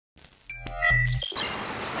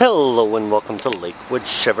Hello and welcome to Lakewood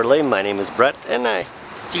Chevrolet. My name is Brett, and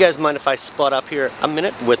do you guys mind if I spot up here a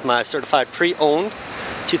minute with my certified pre-owned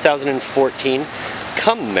 2014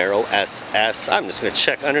 Camaro SS. I'm just going to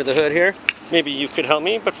check under the hood here. Maybe you could help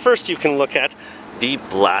me, but first you can look at the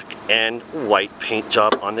black and white paint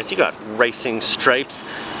job on this. You got racing stripes.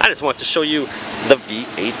 I just want to show you the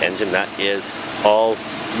V8 engine that is all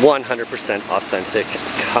 100% authentic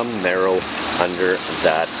Camaro under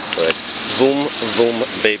that hood. Boom, boom,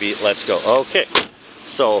 baby, let's go. Okay,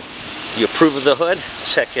 so you approve of the hood,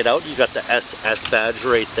 check it out. You got the SS badge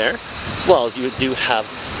right there, as well as you do have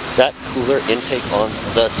that cooler intake on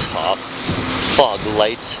the top, fog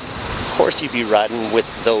lights. Of course, you'd be riding with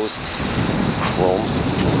those chrome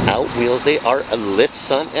out wheels. They are a lit,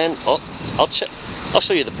 son, and I'll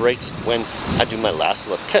show you the brakes when I do my last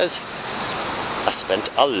look, because I spent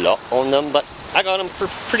a lot on them, but I got them for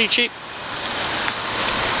pretty cheap.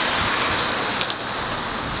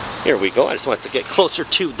 Here we go. I just wanted to get closer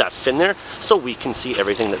to that fin there so we can see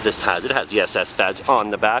everything that this has. It has the SS badge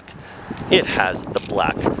on the back. It has the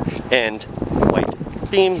black and white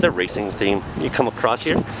theme, the racing theme. You come across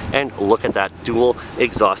here and look at that dual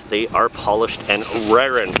exhaust. They are polished and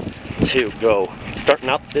raring to go. Starting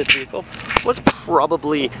up this vehicle was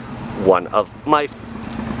probably one of my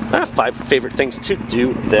 5 favorite things to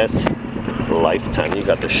do this lifetime. You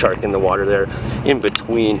got the shark in the water there in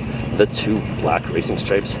between the 2 black racing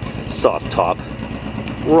stripes. Soft top.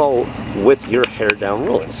 Roll with your hair down.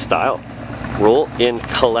 Roll in style. Roll in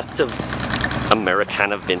collective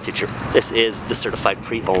Americana vintage. This is the certified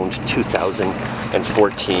pre-owned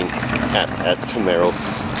 2014 SS Camaro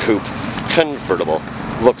Coupe Convertible.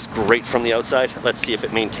 Looks great from the outside. Let's see if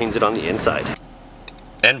it maintains it on the inside.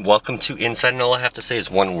 And welcome to inside, and all I have to say is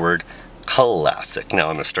one word: classic. Now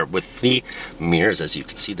I'm going to start with the mirrors. As you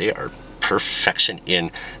can see, they are perfection in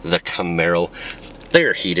the Camaro. They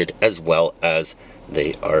are heated as well as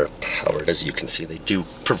they are powered. As you can see, they do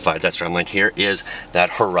provide that strong line. Here is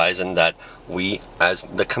that horizon that we as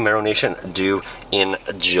the Camaro Nation do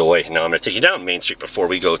enjoy. Now I'm going to take you down Main Street before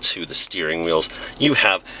we go to the steering wheels. You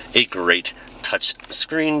have a great touch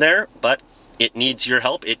screen there, but it needs your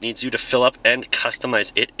help. It needs you to fill up and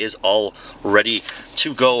customize. It is all ready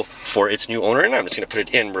to go for its new owner. And I'm just going to put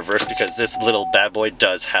it in reverse because this little bad boy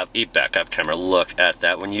does have a backup camera. Look at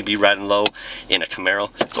that. When you be riding low in a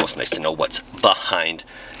Camaro, it's always nice to know what's behind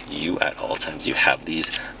you at all times. You have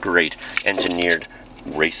these great engineered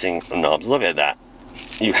racing knobs. Look at that.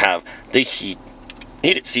 You have the heated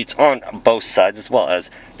seats on both sides, as well as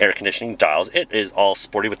air conditioning dials. It is all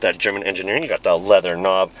sporty with that German engineering. You got the leather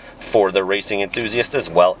knob for the racing enthusiast, as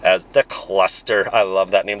well as the cluster. I love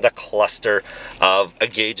that name, the cluster of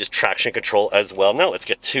gauges, traction control as well. Now let's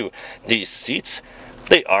get to these seats.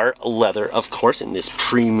 They are leather, of course, in this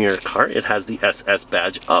premier car. It has the SS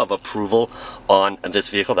badge of approval on this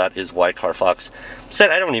vehicle. That is why Carfax said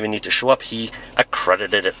I don't even need to show up. He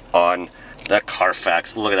accredited it on the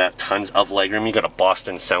Carfax. Look at that, tons of legroom. You got a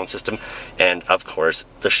Boston sound system, and of course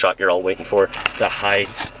the shot you're all waiting for, the high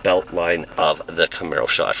belt line of the Camaro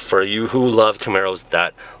shot. For you who love Camaros,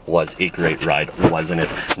 that was a great ride, wasn't it?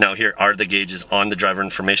 Now here are the gauges on the driver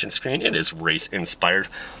information screen. It is race inspired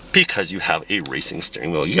because you have a racing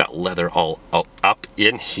steering wheel. You got leather all up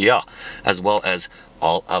in here, as well as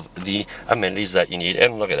all of the amenities that you need.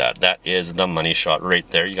 And look at that, that is the money shot right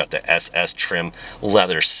there. You got the SS trim,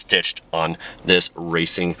 leather stitched on this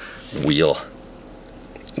racing wheel.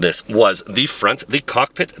 This was the front, the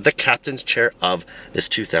cockpit, the captain's chair of this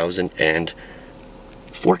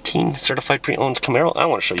 2014 certified pre-owned Camaro. I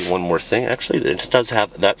want to show you one more thing. Actually, it does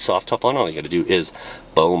have that soft top on. All you got to do is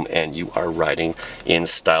boom, and you are riding in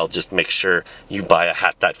style. Just make sure you buy a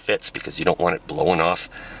hat that fits, because you don't want it blowing off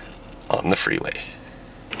on the freeway.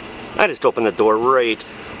 I just opened the door right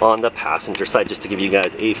on the passenger side just to give you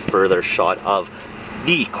guys a further shot of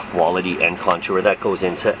the quality and contour that goes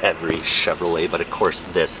into every Chevrolet. But of course,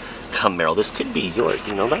 this Camaro, this could be yours.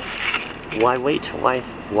 You know that? Why wait? Why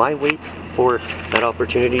wait for that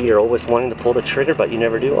opportunity? You're always wanting to pull the trigger, but you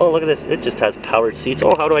never do. Oh, look at this. It just has powered seats.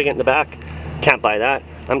 Oh, how do I get in the back? Can't buy that.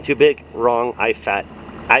 I'm too big. Wrong. I fat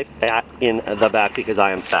in the back because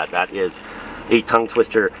I am fat. That is a tongue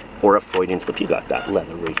twister or a Freudian slip. You got that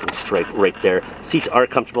leather racing stripe right there. Seats are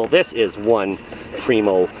comfortable. This is one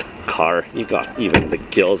primo car. You got even the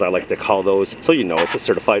gills, I like to call those, so you know it's a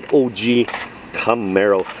certified OG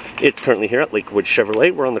Camaro. It's currently here at Lakewood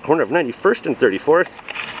Chevrolet. We're on the corner of 91st and 34th.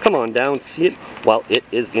 Come on down, see it while it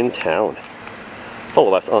is in town.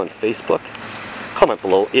 Follow us on Facebook. Comment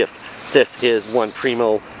below if this is one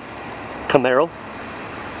primo Camaro.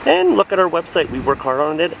 And look at our website. We work hard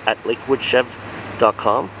on it at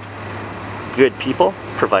lakewoodchev.com. good people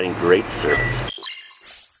providing great service.